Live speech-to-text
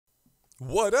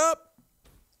What up?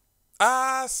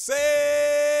 I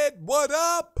said, what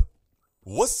up?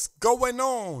 What's going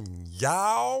on,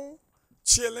 y'all?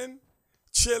 Chillin',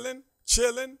 chillin',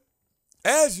 chillin'.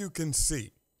 As you can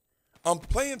see, I'm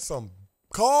playing some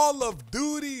Call of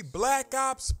Duty Black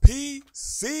Ops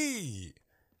PC.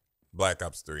 Black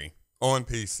Ops 3 on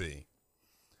PC.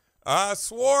 I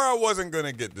swore I wasn't going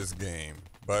to get this game,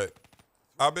 but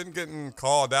I've been getting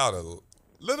called out a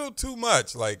little too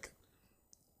much. Like,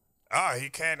 he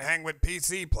can't hang with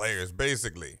PC players,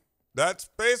 basically. That's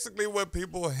basically what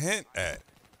people hint at,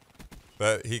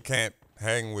 that he can't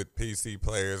hang with PC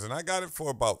players. And I got it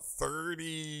for about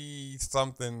 30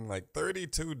 something, like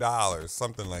 $32,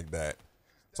 something like that.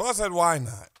 So I said, why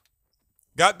not?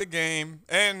 Got the game,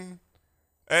 and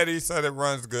Eddie said it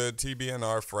runs good.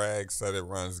 TBNR Frag said it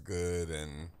runs good.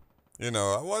 And, you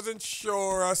know, I wasn't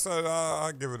sure. I said,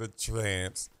 I'll give it a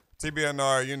chance.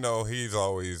 TBNR, you know, he's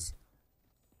always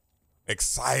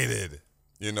excited,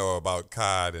 you know, about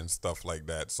COD and stuff like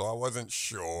that. So I wasn't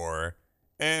sure.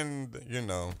 And, you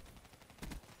know,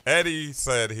 Eddie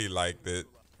said he liked it,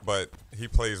 but he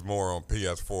plays more on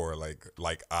PS4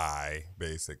 like I,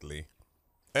 basically.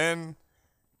 And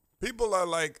people are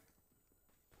like,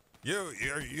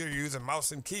 you're using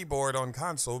mouse and keyboard on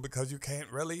console because you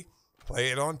can't really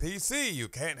play it on PC. You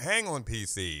can't hang on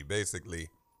PC, basically.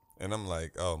 And I'm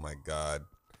like, oh my God.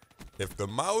 If the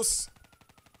mouse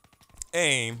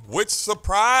aim, which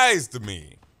surprised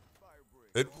me,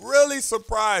 it really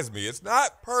surprised me. It's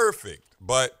not perfect,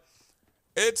 but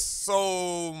it's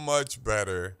so much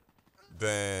better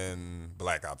than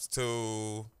Black Ops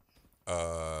 2,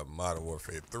 Modern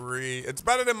Warfare 3. It's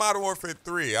better than Modern Warfare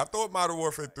 3. I thought Modern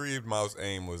Warfare 3's mouse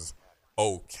aim was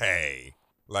okay.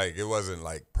 Like, it wasn't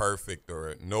like perfect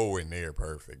or nowhere near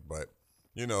perfect, but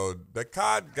you know, the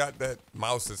COD got that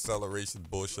mouse acceleration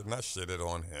bullshit, and I shitted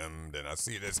on him. Then I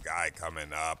see this guy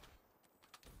coming up.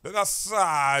 Then I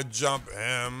side jump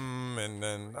him, and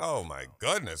then, oh my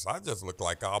goodness, I just look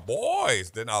like our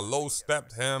boys. Then I low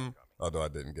stepped him, although I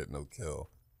didn't get no kill.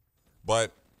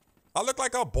 But I look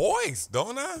like our boys,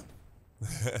 don't I?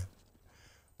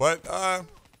 But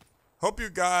hope you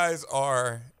guys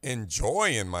are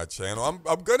enjoying my channel.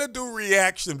 I'm gonna do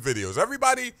reaction videos.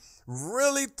 Everybody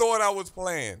really thought I was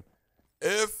playing.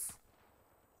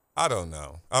 I don't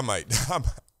know. I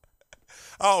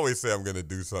always say I'm gonna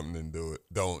do something and do it.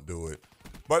 Don't do it.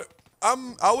 But I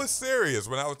was serious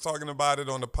when I was talking about it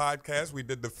on the podcast. We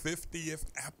did the 50th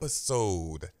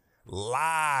episode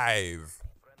live.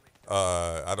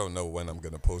 I don't know when I'm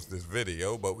gonna post this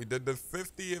video, but we did the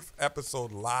 50th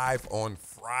episode live on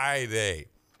Friday.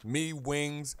 Me,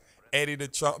 Wings, Eddie the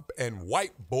Chump, and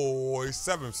White Boy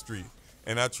 7th Street.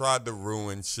 And I tried to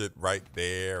ruin shit right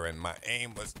there, and my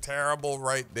aim was terrible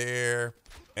right there.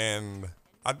 And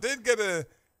I did get a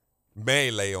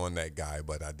melee on that guy,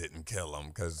 but I didn't kill him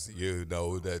because, you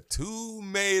know, the 2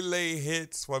 melee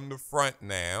hits from the front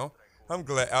now.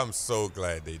 I'm so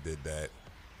glad they did that.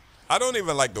 I don't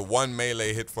even like the 1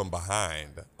 melee hit from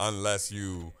behind unless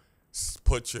you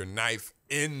put your knife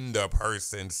in the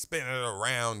person, spin it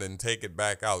around, and take it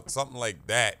back out. Something like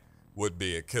that would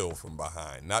be a kill from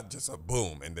behind, not just a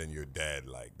boom and then you're dead.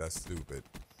 Like, that's stupid.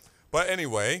 But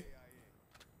anyway,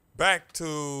 back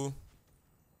to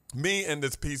me and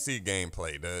this PC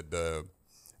gameplay.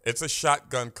 It's a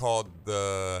shotgun called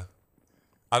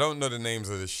I don't know the names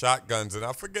of the shotguns, and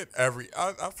I forget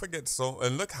I forget so,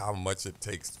 and look how much it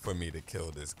takes for me to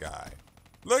kill this guy.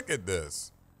 Look at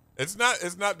this. It's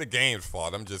not the game's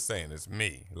fault. I'm just saying it's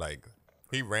me. Like,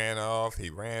 he ran off, he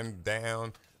ran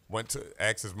down, went to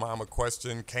ask his mom a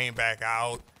question, came back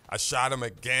out. I shot him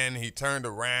again. He turned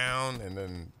around, and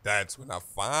then that's when I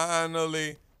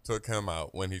finally took him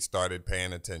out, when he started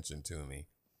paying attention to me.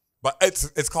 But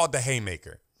it's called the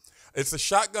Haymaker. It's a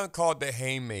shotgun called the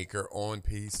Haymaker on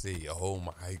PC. Oh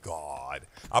my God.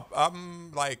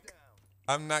 I'm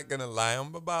not gonna lie.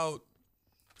 I'm about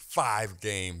 5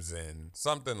 games in,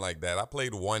 something like that. I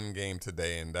played 1 game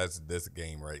today, and that's this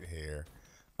game right here.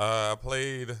 I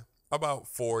played about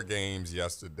 4 games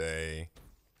yesterday.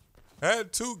 I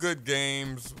had 2 good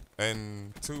games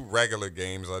and 2 regular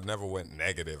games. I never went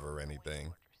negative or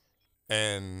anything.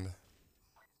 And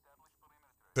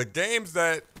the games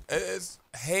that is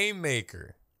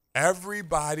Haymaker,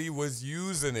 everybody was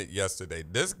using it yesterday.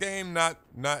 This game, not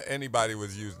anybody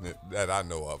was using it that I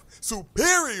know of.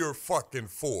 Superior fucking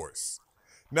force.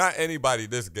 Not anybody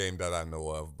this game that I know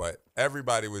of, but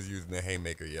everybody was using the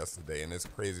Haymaker yesterday, and it's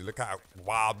crazy. Look how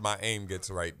wild my aim gets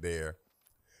right there.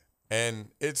 And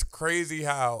it's crazy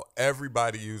how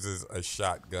everybody uses a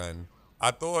shotgun.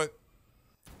 I thought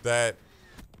that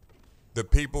the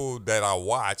people that I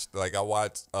watched, like I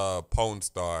watched Pwn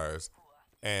Stars,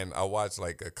 and I watched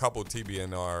like a couple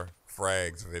TBNR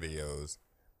Frags videos.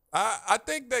 I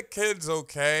think that kid's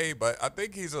okay, but I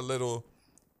think he's a little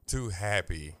too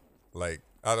happy. Like,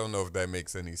 I don't know if that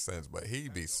makes any sense, but he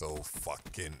be so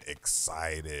fucking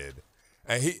excited.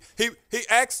 And he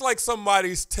acts like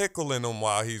somebody's tickling him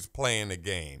while he's playing the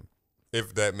game,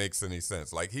 if that makes any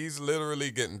sense. Like, he's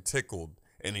literally getting tickled,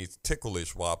 and he's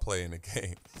ticklish while playing the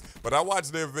game. But I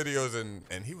watched their videos,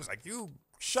 and he was like, you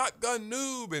shotgun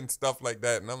noob, and stuff like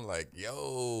that. And I'm like,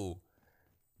 yo.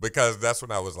 Because that's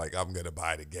when I was like, I'm going to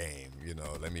buy the game. You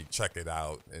know, let me check it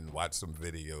out and watch some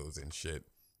videos and shit.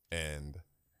 And,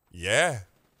 yeah,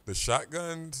 the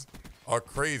shotguns are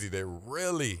crazy. They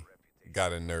really got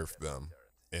to nerf them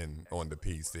on the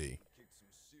PC.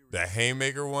 The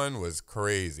Haymaker one was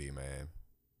crazy, man.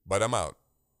 But I'm out.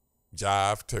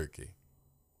 Jive Turkey.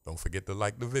 Don't forget to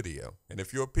like the video. And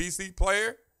if you're a PC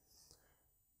player,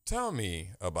 tell me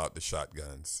about the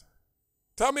shotguns.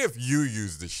 Tell me if you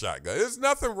use the shotgun. There's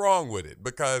nothing wrong with it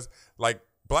because, like,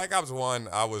 Black Ops 1,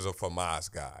 I was a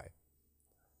FAMAS guy.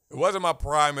 It wasn't my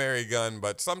primary gun,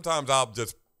 but sometimes I'll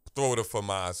just throw the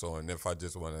FAMAS on if I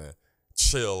just want to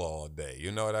chill all day.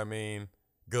 You know what I mean?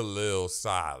 Get a little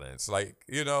silence. Like,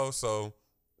 you know, so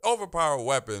overpowered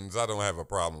weapons, I don't have a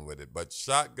problem with it. But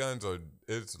shotguns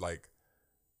it's like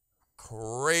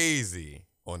crazy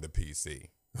on the PC.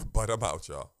 But I'm out,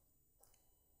 y'all.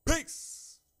 Peace.